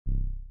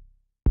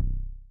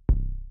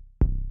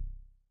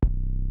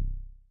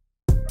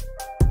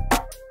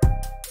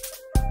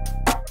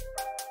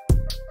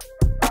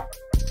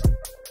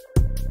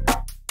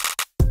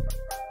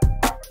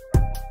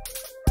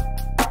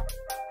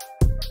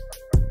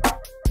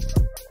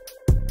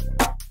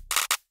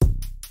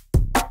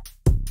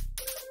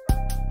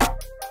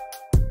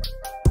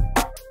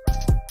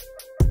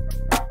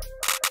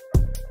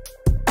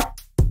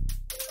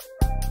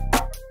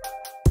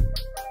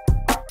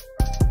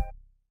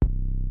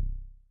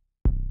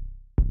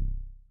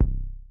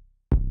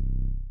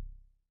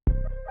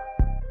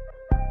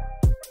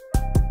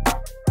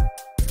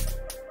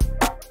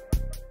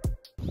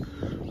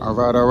All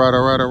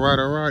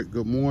right.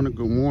 Good morning,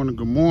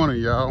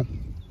 y'all.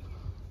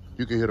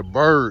 You can hear the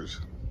birds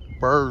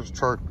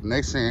chirping.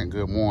 They saying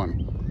good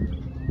morning.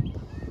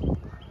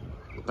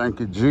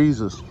 Thank you,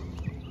 Jesus.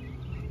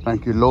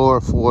 Thank you,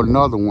 Lord, for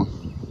another one.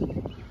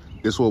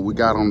 This is what we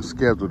got on the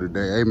schedule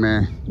today. Hey,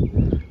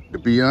 man, to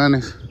be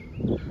honest,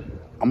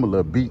 I'm a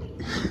little beat.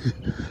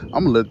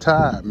 I'm a little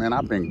tired, man.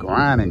 I've been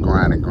grinding.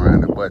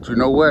 But you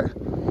know what?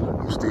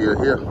 I'm still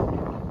here.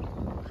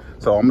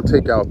 So I'm going to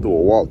take y'all through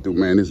a walkthrough,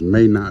 man. This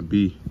may not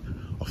be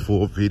a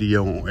full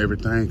video on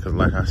everything because,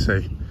 like I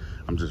say,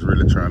 I'm just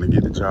really trying to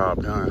get the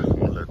job done.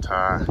 I'm a little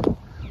tired.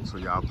 So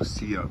y'all can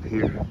see up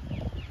here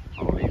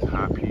all these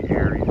high peak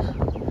areas. It's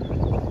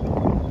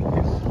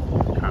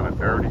kind of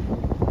dirty.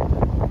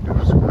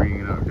 There's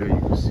green up there. You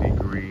can see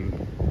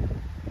green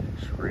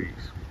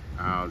streaks,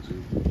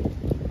 algae.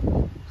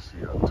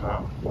 See up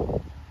top.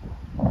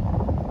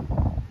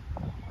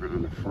 Right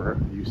in the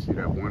front, you see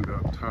that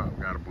window up top.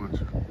 Got a bunch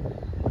of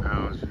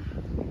algae.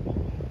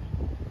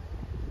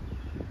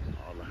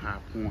 All the high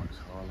points,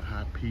 all the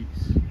high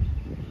peaks.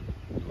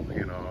 Gonna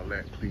hit all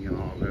that, clean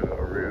all that up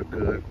real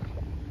good.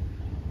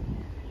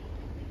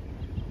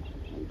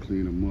 Gonna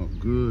clean them up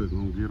good.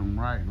 Gonna get them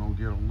right.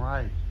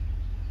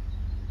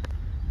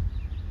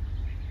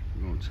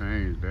 We're gonna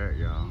change that,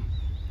 y'all.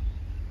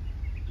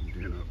 And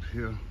then up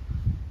here,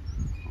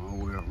 all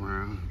the way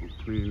around, we'll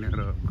clean that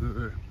up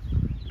good.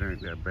 It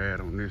ain't that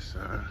bad on this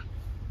side.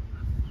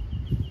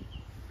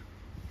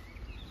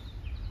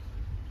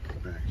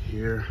 Back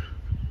here,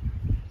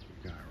 we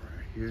got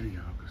right here,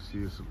 y'all can see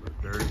it's a little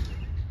dirty.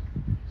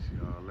 See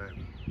all that?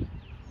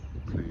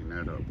 Clean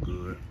that up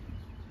good.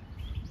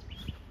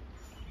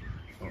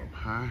 Up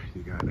high,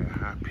 you got that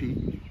high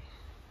peak.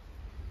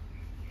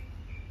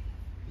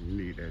 You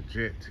need that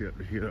jet tip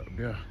to hit up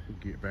there,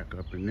 get back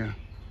up in there.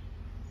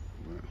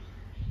 But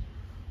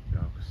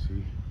y'all can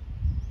see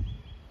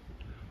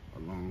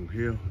along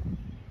here,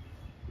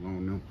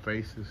 along them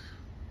faces.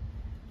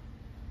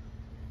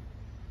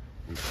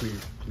 And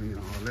clean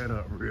all that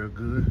up real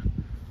good.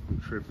 I'm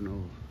tripping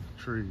over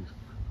trees.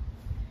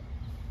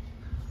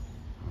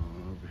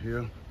 Over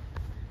here,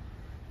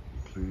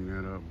 clean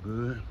that up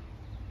good.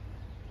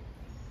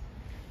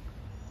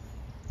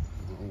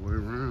 All the way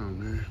around,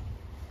 man.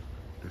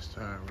 This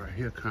side right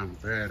here kind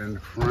of bad in the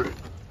front.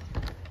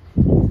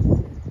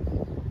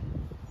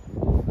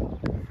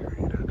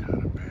 That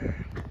kind of bad.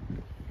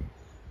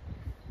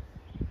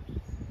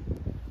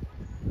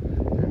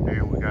 And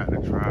then we got the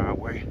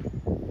driveway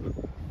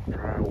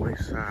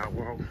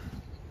sidewalk.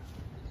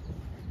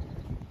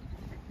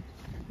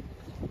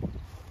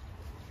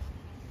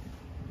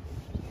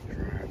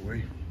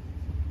 Driveway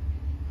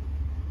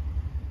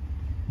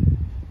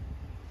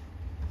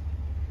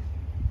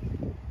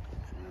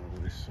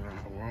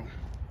sidewalk.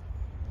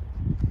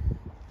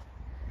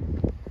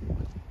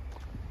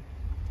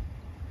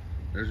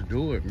 Let's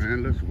do it,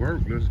 man. Let's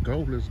work. Let's go.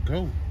 We'll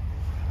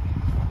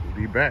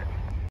be back.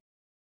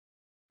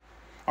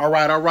 All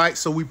right.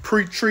 So we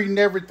pre-treating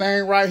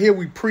everything right here.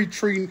 We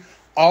pre-treating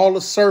all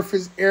the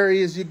surface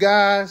areas, you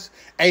guys.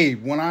 Hey,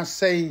 when I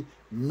say,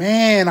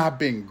 man, I've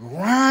been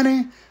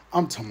grinding,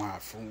 I'm talking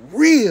about for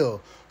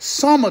real.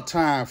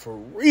 Summertime for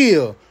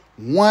real.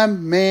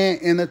 One man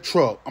in a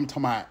truck. I'm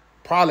talking about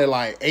probably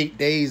like 8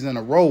 days in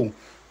a row.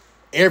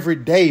 Every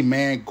day,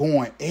 man,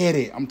 going at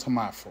it. I'm talking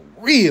about for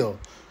real.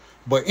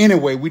 But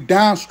anyway, we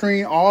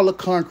downstream all the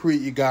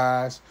concrete, you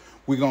guys.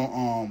 We're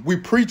gonna we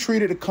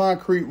pre-treated the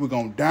concrete. We're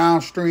gonna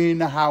downstream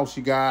the house,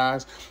 you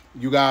guys.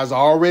 You guys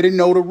already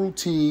know the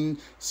routine.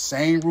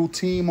 Same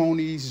routine on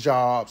these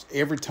jobs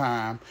every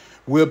time.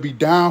 We'll be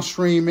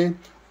downstreaming.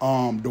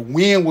 The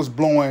wind was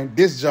blowing.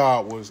 This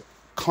job was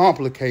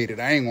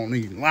complicated. I ain't gonna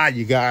even lie,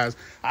 you guys.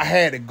 I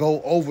had to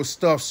go over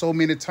stuff so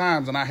many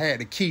times, and I had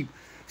to keep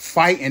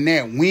fighting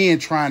that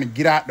wind, trying to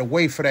get out the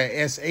way for that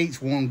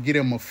SH won't get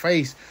in my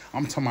face.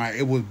 I'm talking about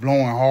it was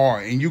blowing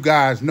hard. And you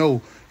guys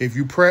know, if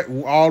you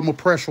all my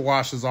pressure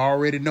washers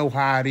already know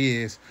how it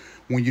is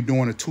when you're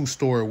doing a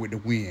 2-story with the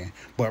wind.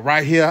 But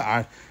right here,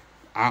 I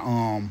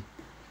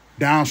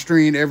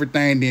downstreamed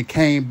everything, then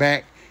came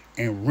back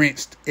and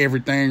rinsed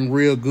everything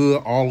real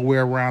good all the way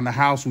around the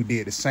house. We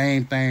did the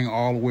same thing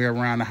all the way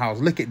around the house.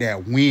 Look at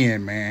that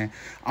wind, man.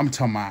 I'm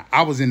talking about,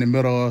 I was in the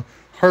middle of a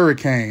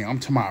hurricane. I'm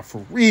talking about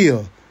for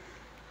real.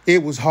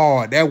 It was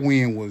hard. That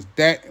wind was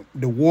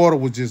the water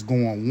was just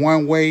going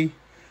one way.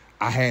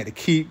 I had to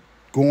keep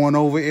going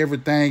over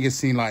everything. It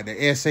seemed like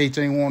the SH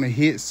ain't want to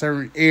hit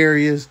certain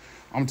areas.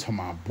 I'm talking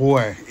about,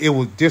 boy,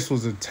 this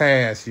was a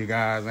task, you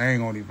guys. I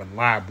ain't gonna even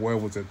lie, boy,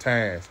 it was a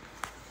task.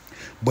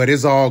 But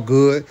it's all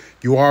good.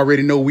 You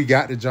already know we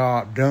got the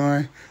job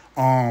done.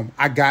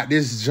 I got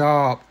this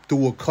job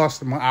through a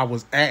customer. I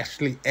was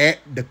actually at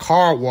the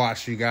car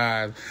wash, you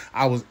guys.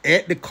 I was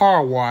at the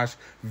car wash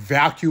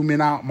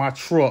vacuuming out my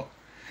truck.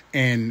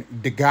 And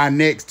the guy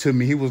next to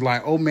me, he was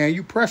like, oh, man,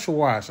 you pressure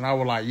wash. And I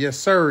was like, yes,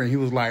 sir. And he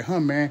was like,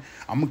 man,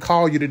 I'm going to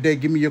call you today.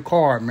 Give me your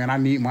card, man. I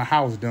need my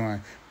house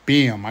done.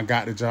 Bam, I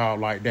got the job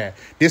like that.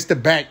 This the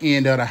back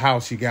end of the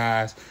house, you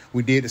guys.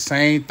 We did the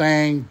same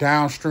thing,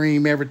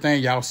 downstream,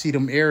 everything. Y'all see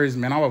them areas,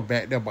 man. I was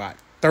back there about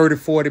 30,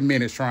 40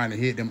 minutes trying to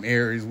hit them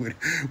areas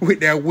with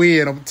that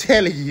wind, I'm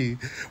telling you.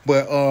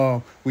 But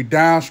we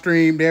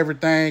downstreamed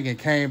everything and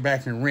came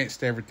back and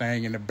rinsed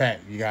everything in the back,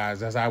 you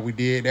guys. That's how we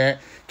did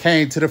that.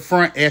 Came to the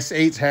front.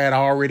 SH had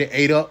already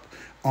ate up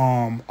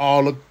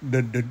all of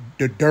the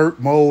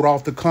dirt mold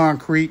off the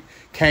concrete.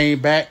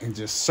 Came back and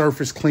just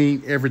surface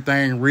cleaned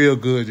everything real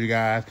good, you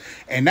guys.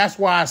 And that's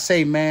why I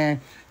say, man,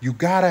 you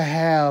got to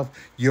have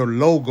your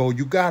logo.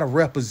 You got to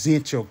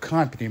represent your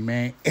company,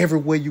 man,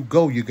 everywhere you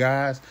go, you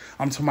guys.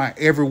 I'm talking about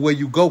everywhere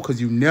you go, because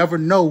you never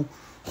know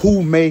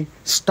who may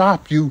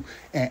stop you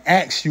and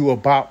ask you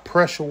about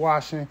pressure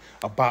washing,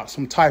 about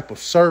some type of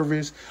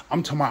service.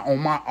 I'm talking about on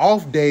my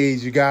off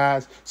days, you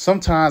guys,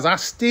 sometimes I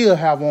still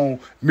have on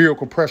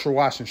Miracle pressure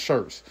washing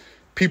shirts.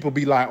 People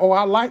be like, oh,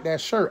 I like that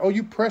shirt. Oh,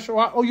 you pressure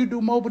wash. Oh, you do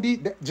mobile D.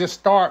 Just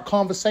start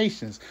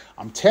conversations.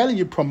 I'm telling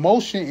you,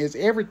 promotion is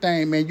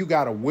everything, man. You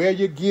got to wear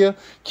your gear.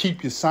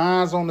 Keep your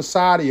signs on the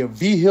side of your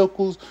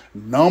vehicles.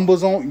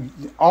 Numbers on.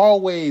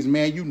 Always,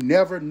 man. You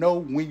never know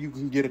when you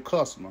can get a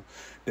customer.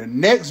 The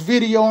next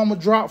video I'm going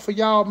to drop for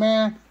y'all,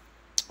 man,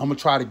 I'm going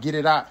to try to get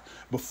it out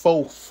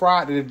before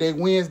Friday. Today,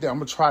 Wednesday. I'm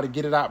going to try to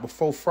get it out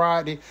before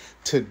Friday.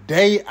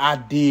 Today, I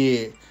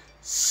did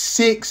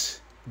 6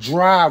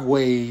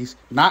 driveways,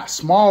 not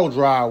small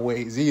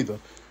driveways either.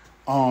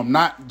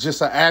 Not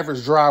just an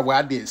average driveway.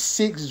 I did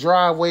 6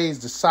 driveways,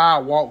 the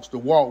sidewalks, the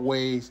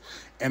walkways,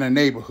 and a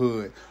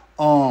neighborhood.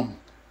 I'm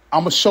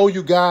gonna show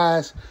you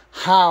guys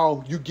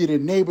how you get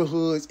in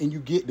neighborhoods and you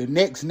get the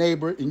next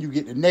neighbor and you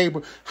get the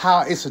neighbor,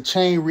 how it's a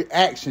chain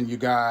reaction, you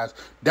guys.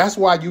 That's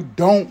why you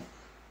don't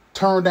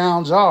turn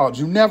down jobs.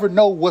 You never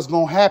know what's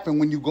going to happen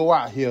when you go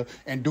out here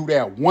and do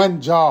that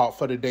one job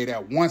for the day,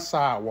 that one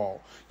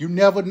sidewalk. You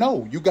never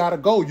know. You got to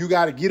go. You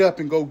got to get up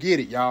and go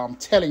get it, y'all. I'm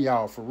telling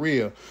y'all for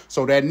real.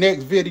 So that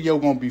next video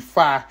going to be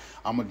fire.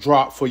 I'm going to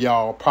drop for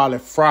y'all probably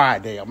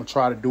Friday. I'm going to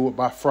try to do it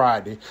by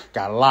Friday.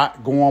 Got a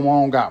lot going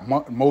on.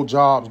 Got more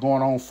jobs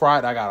going on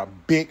Friday. I got a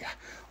big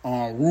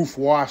roof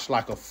wash,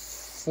 like a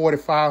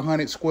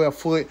 4,500 square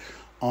foot.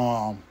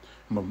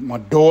 My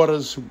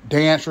daughter's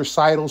dance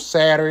recital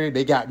Saturday.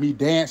 They got me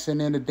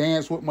dancing in the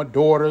dance with my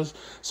daughters.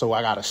 So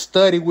I got to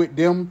study with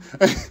them.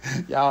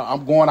 Y'all,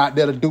 I'm going out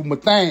there to do my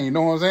thing. You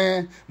know what I'm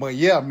saying? But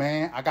yeah,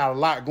 man, I got a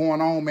lot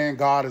going on, man.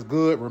 God is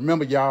good.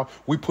 Remember, y'all,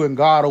 we putting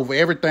God over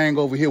everything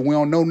over here. We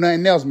don't know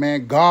nothing else,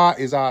 man. God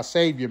is our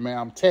savior, man.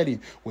 I'm telling you,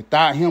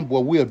 without him, boy,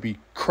 we'll be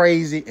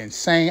crazy,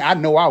 insane. I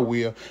know I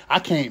will. I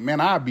can't,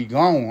 man. I'll be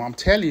gone. I'm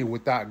telling you,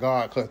 without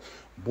God, because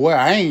boy,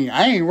 I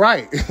ain't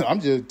right. I'm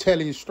just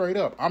telling you straight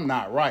up. I'm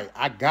not right.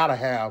 I gotta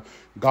have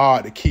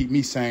God to keep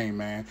me sane,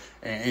 man.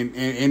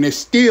 And it's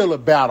still a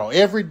battle.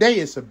 Every day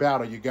it's a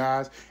battle, you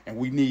guys. And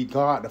we need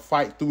God to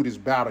fight through this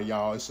battle,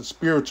 y'all. It's a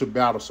spiritual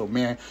battle. So,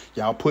 man,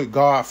 y'all put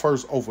God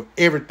first over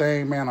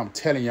everything, man. I'm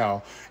telling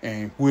y'all.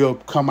 And we'll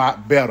come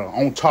out better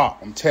on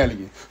top. I'm telling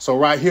you. So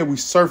right here, we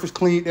surface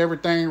cleaned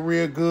everything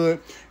real good.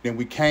 Then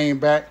we came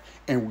back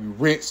and we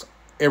rinsed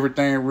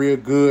everything real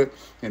good,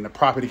 and the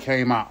property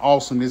came out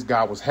awesome. This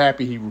guy was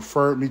happy. He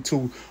referred me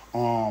to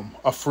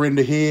a friend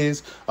of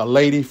his, a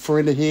lady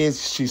friend of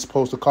his. She's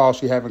supposed to call.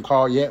 She haven't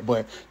called yet,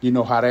 but you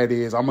know how that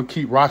is. I'm gonna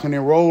keep rocking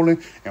and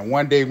rolling, and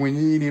one day when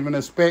you ain't even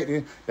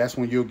expecting, that's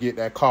when you'll get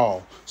that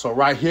call. So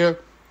right here,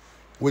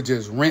 we're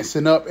just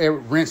rinsing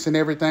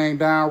everything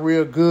down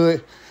real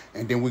good.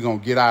 And then we're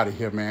going to get out of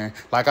here, man.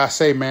 Like I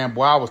say, man,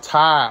 boy, I was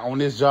tired on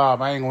this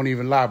job. I ain't going to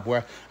even lie,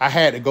 boy. I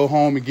had to go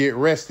home and get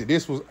rested.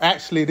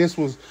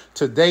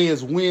 Today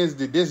is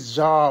Wednesday. This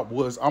job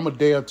was, I'm a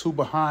day or two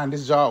behind.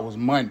 This job was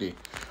Monday.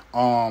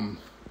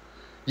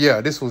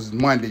 Yeah, this was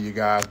Monday, you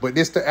guys. But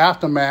this the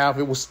aftermath.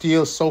 It was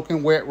still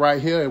soaking wet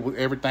right here.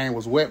 Everything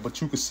was wet, but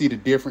you can see the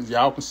difference.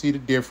 Y'all can see the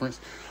difference.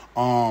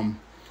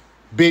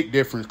 Big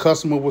difference.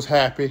 Customer was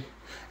happy.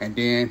 And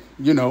then,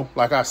 you know,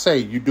 like I say,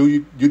 you do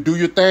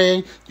your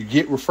thing. You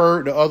get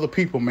referred to other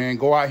people, man.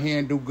 Go out here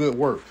and do good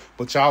work.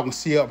 But y'all can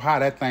see up how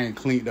that thing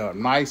cleaned up.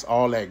 Nice,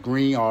 all that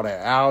green, all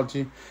that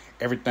algae.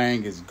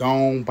 Everything is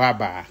gone.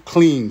 Bye-bye.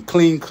 Clean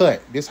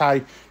cut. This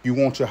how you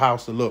want your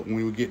house to look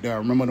when we get there.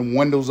 Remember them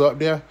windows up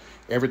there?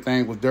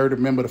 Everything was dirty.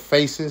 Remember the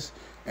faces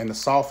and the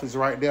sofas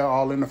right there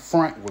all in the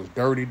front was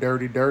dirty.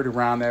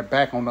 Around that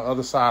back on the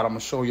other side, I'm going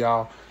to show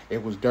y'all.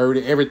 It was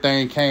dirty.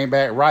 Everything came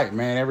back right,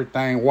 man.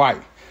 Everything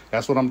white.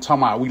 That's what I'm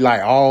talking about. We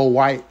like all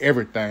white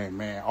everything,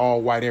 man.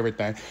 All white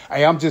everything.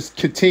 Hey, I'm just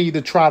continue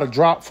to try to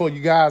drop for you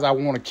guys. I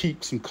want to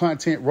keep some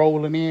content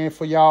rolling in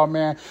for y'all,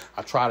 man.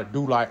 I try to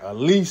do like at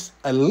least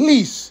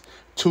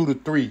 2 to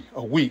 3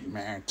 a week,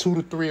 man. 2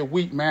 to 3 a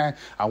week, man.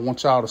 I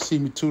want y'all to see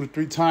me 2 to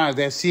 3 times.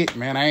 That's it,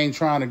 man. I ain't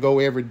trying to go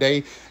every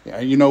day.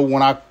 You know,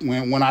 when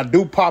I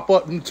do pop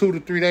up in 2 to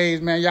 3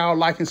 days, man, y'all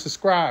like and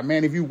subscribe,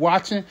 man. If you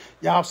watching,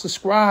 y'all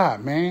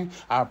subscribe, man.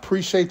 I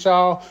appreciate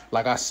y'all.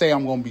 Like I say,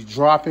 I'm going to be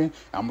dropping.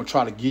 I'm going to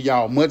try to give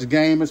y'all much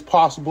game as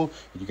possible.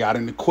 If you got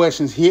any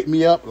questions, hit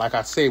me up. Like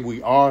I say,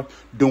 we are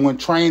doing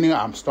training.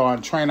 I'm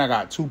starting training. I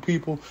got 2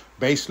 people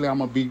basically I'm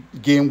going to be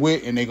getting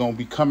with, and they're going to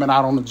be coming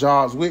out on the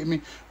jobs with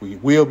me. We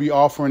will be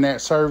offering that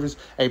service.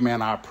 Hey,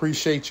 man, I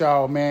appreciate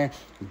y'all, man.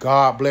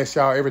 God bless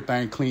y'all.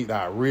 Everything cleaned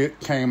out,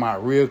 came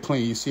out real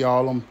clean. You see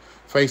all them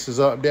faces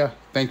up there?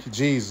 Thank you,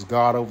 Jesus.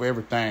 God over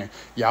everything.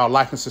 Y'all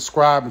like and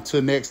subscribe.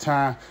 Until next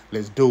time,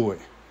 let's do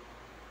it.